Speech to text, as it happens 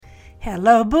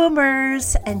Hello,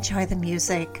 boomers! Enjoy the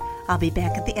music. I'll be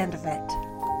back at the end of it.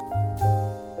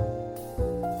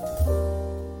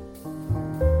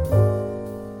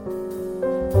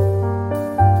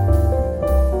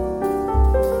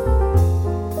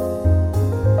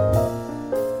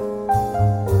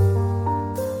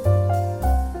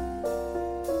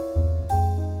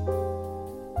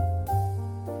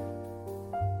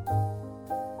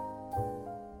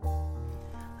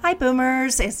 Hi,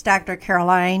 boomers. It's Dr.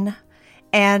 Caroline.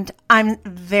 And I'm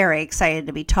very excited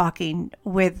to be talking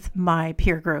with my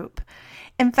peer group.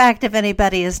 In fact, if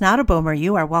anybody is not a boomer,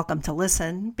 you are welcome to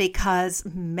listen because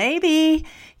maybe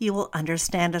you will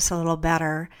understand us a little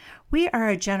better. We are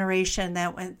a generation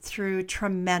that went through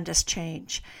tremendous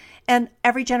change. And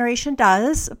every generation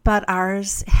does, but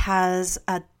ours has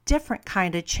a different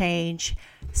kind of change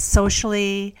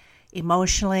socially,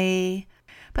 emotionally.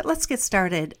 But let's get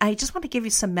started. I just want to give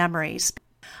you some memories.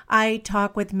 I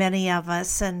talk with many of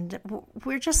us, and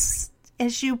we're just,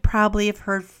 as you probably have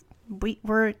heard,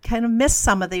 we're kind of miss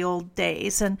some of the old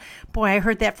days. And boy, I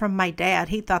heard that from my dad.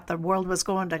 He thought the world was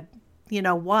going to, in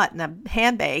a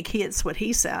handbag. That's what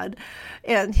he said.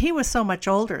 And he was so much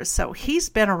older, so he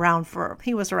was around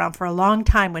for a long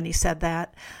time when he said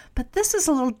that. But this is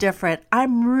a little different.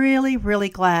 I'm really, really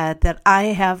glad that I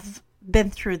have been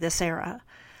through this era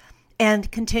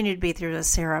and continue to be through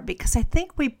this era, because I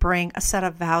think we bring a set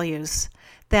of values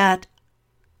that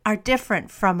are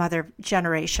different from other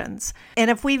generations.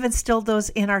 And if we've instilled those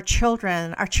in our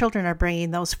children are bringing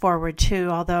those forward too,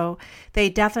 although they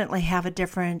definitely have a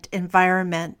different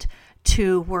environment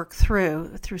to work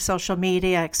through social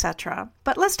media, etc.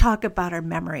 But let's talk about our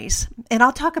memories. And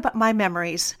I'll talk about my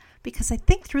memories because I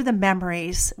think through the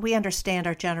memories, we understand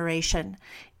our generation.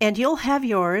 And you'll have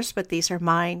yours, but these are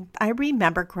mine. I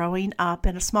remember growing up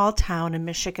in a small town in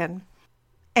Michigan.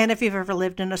 And if you've ever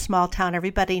lived in a small town,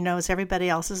 everybody knows everybody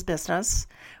else's business,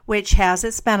 which has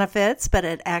its benefits, but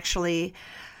it actually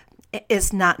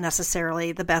is not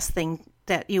necessarily the best thing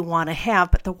that you want to have.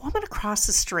 But the woman across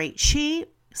the street, she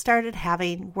started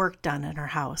having work done in her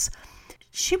house.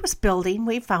 She was building,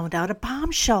 we found out, a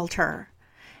bomb shelter.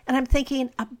 And I'm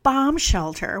thinking, a bomb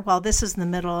shelter? Well, this is in the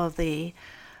middle of the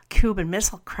Cuban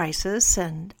Missile Crisis,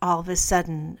 and all of a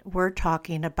sudden we're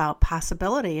talking about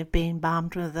possibility of being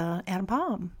bombed with an atom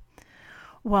bomb.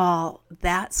 Well,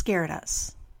 that scared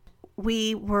us.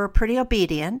 We were pretty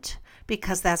obedient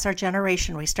because that's our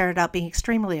generation. We started out being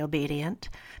extremely obedient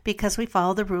because we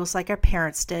followed the rules like our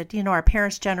parents did. Our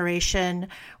parents' generation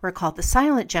were called the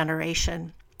silent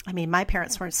generation. I mean, my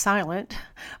parents weren't silent,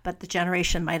 but the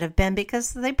generation might have been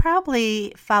because they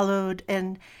probably followed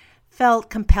and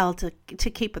felt compelled to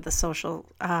keep with the social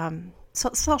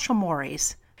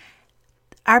mores.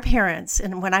 Our parents,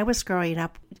 and when I was growing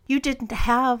up, you didn't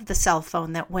have the cell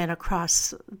phone that went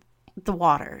across the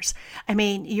waters. I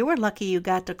mean, you were lucky you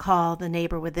got to call the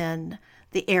neighbor within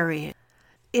the area.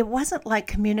 It wasn't like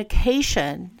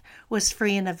communication was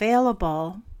free and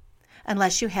available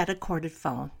unless you had a corded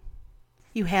phone.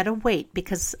 You had to wait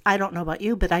because I don't know about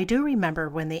you, but I do remember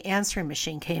when the answering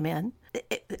machine came in,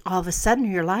 all of a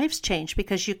sudden your lives changed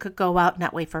because you could go out and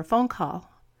not wait for a phone call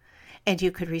and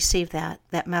you could receive that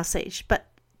message, but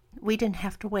we didn't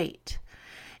have to wait.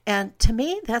 And to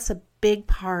me, that's a big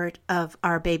part of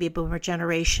our baby boomer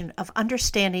generation of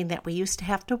understanding that we used to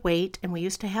have to wait and we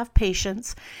used to have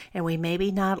patience and we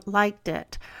maybe not liked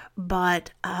it.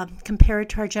 But compared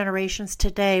to our generations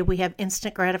today, we have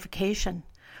instant gratification.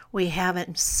 We have it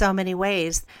in so many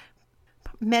ways.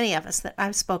 Many of us that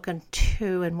I've spoken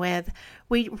to and with,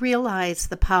 we realize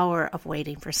the power of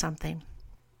waiting for something.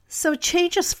 So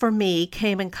changes for me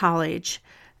came in college.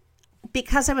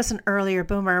 Because I was an earlier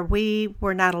boomer, we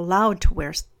were not allowed to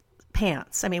wear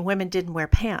pants. I mean, women didn't wear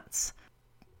pants.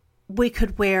 We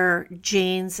could wear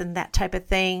jeans and that type of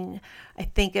thing. I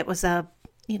think it was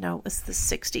it was the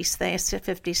 60s thing,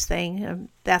 50s thing. And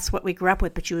that's what we grew up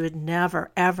with. But you would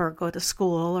never, ever go to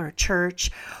school or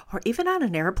church or even on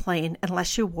an airplane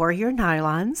unless you wore your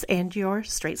nylons and your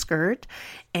straight skirt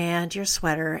and your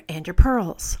sweater and your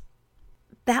pearls.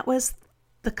 That was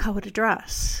the code of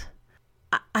dress.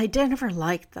 I never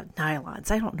liked the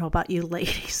nylons. I don't know about you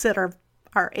ladies that are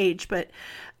our age, but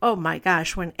oh my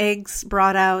gosh, when eggs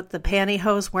brought out the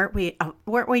pantyhose,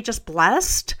 weren't we just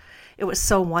blessed? It was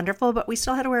so wonderful, but we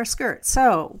still had to wear a skirt.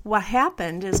 So what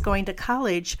happened is going to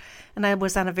college, and I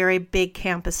was on a very big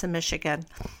campus in Michigan.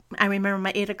 I remember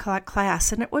my 8 o'clock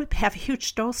class, and it would have a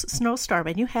huge snowstorm,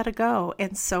 and you had to go.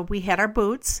 And so we had our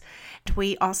boots.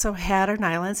 We also had our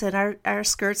nylons and our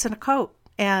skirts and a coat.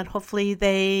 And hopefully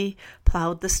they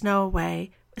plowed the snow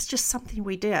away. It's just something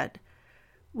we did.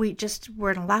 We just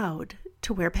weren't allowed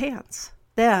to wear pants.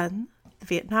 Then the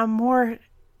Vietnam War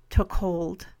took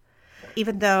hold.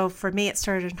 Even though for me it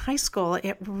started in high school,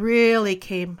 it really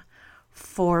came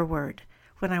forward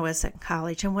when I was in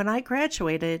college. And when I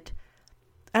graduated,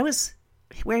 I was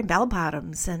wearing bell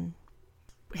bottoms and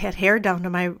had hair down to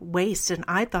my waist, and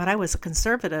I thought I was a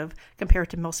conservative compared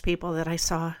to most people that I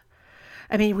saw.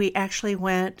 I mean, we actually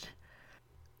went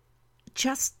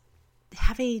just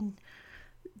having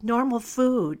normal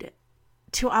food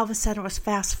to all of a sudden it was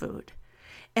fast food.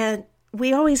 And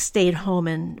we always stayed home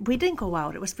and we didn't go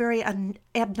out. It was very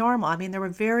abnormal. I mean, there were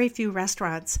very few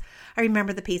restaurants. I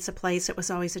remember the pizza place. It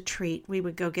was always a treat. We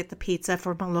would go get the pizza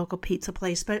from a local pizza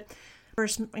place. But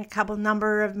first a couple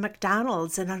number of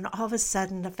McDonald's, and then all of a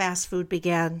sudden the fast food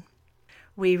began.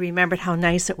 We remembered how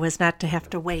nice it was not to have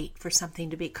to wait for something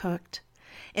to be cooked.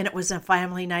 And it was a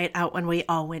family night out when we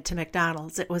all went to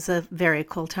McDonald's. It was a very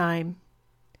cool time.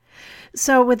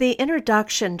 So with the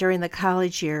introduction during the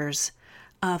college years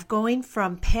of going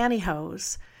from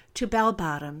pantyhose to bell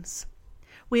bottoms,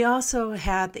 we also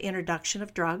had the introduction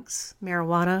of drugs,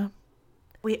 marijuana.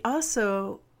 We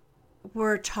also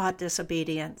were taught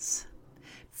disobedience.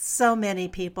 So many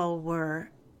people were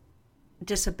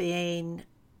disobeying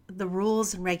the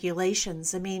rules and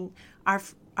regulations. I mean, our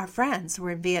friends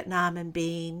were in Vietnam and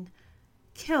being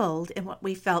killed in what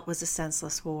we felt was a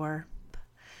senseless war.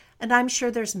 And I'm sure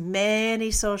there's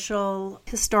many social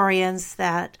historians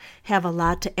that have a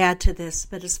lot to add to this.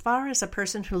 But as far as a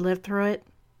person who lived through it,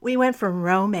 we went from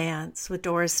romance with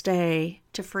Doris Day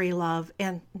to free love,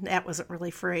 and that wasn't really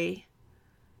free.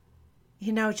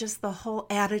 You know, just the whole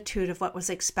attitude of what was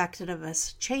expected of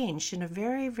us changed in a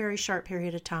very, very short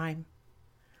period of time.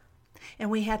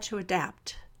 And we had to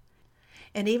adapt.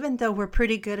 And even though we're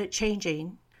pretty good at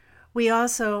changing, we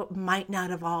also might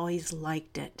not have always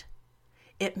liked it.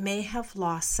 It may have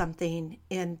lost something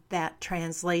in that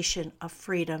translation of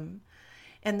freedom.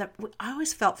 And I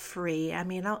always felt free. I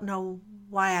mean, I don't know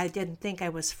why I didn't think I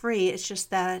was free. It's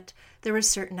just that there were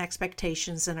certain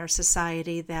expectations in our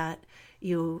society that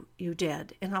you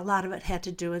did. And a lot of it had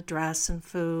to do with dress and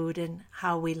food and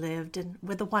how we lived. And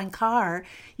with the one car,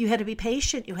 you had to be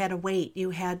patient. You had to wait.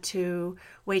 You had to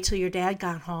wait till your dad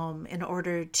got home in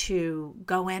order to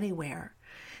go anywhere.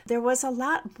 There was a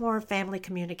lot more family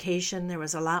communication. There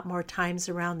was a lot more times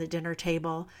around the dinner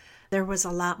table. There was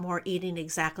a lot more eating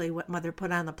exactly what mother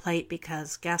put on the plate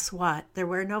because guess what? There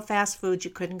were no fast foods.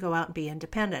 You couldn't go out and be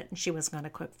independent. And she was going to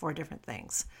cook 4 different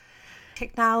things.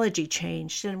 Technology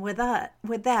changed, and with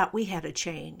that, we had to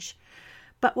change.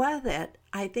 But with it,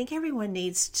 I think everyone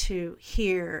needs to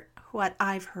hear what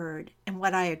I've heard and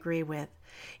what I agree with,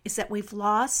 is that we've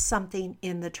lost something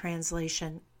in the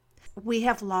translation. We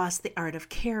have lost the art of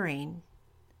caring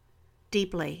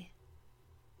deeply,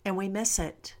 and we miss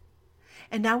it.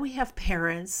 And now we have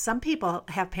parents. Some people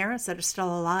have parents that are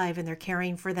still alive, and they're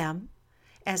caring for them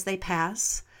as they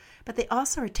pass. But they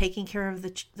also are taking care of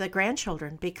the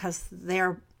grandchildren because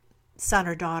their son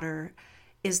or daughter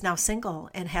is now single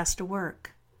and has to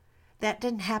work. That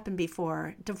didn't happen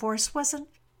before. Divorce wasn't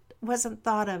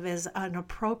thought of as an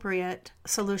appropriate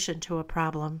solution to a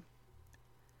problem.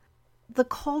 The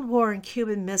Cold War and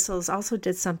Cuban missiles also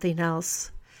did something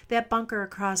else. That bunker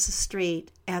across the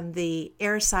street and the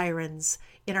air sirens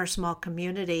in our small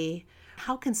community.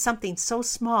 How can something so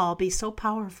small be so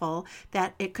powerful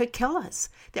that it could kill us,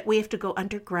 that we have to go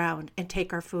underground and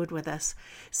take our food with us?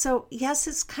 So yes,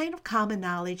 it's kind of common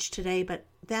knowledge today, but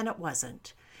then it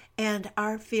wasn't. And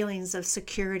our feelings of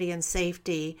security and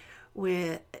safety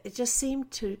it just seemed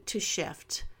to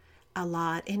shift a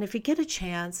lot. And if you get a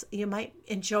chance, you might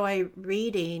enjoy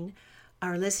reading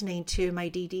or listening to my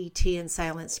DDT in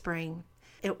Silent Spring.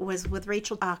 It was with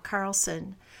Rachel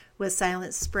Carlson with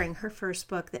Silent Spring, her first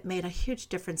book that made a huge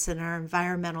difference in our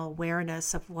environmental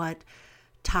awareness of what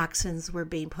toxins were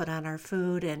being put on our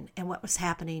food and what was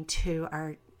happening to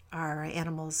our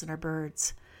animals and our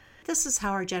birds. This is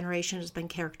how our generation has been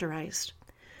characterized.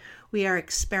 We are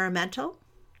experimental.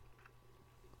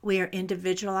 We are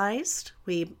individualized.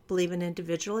 We believe in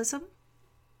individualism.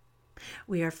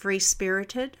 We are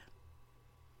free-spirited,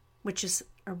 which is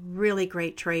a really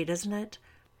great trait, isn't it?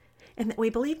 And that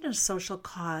we believe in a social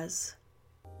cause.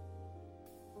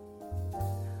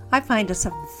 I find us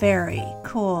a very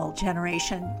cool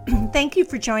generation. Thank you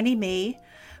for joining me.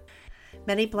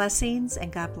 Many blessings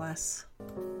and God bless.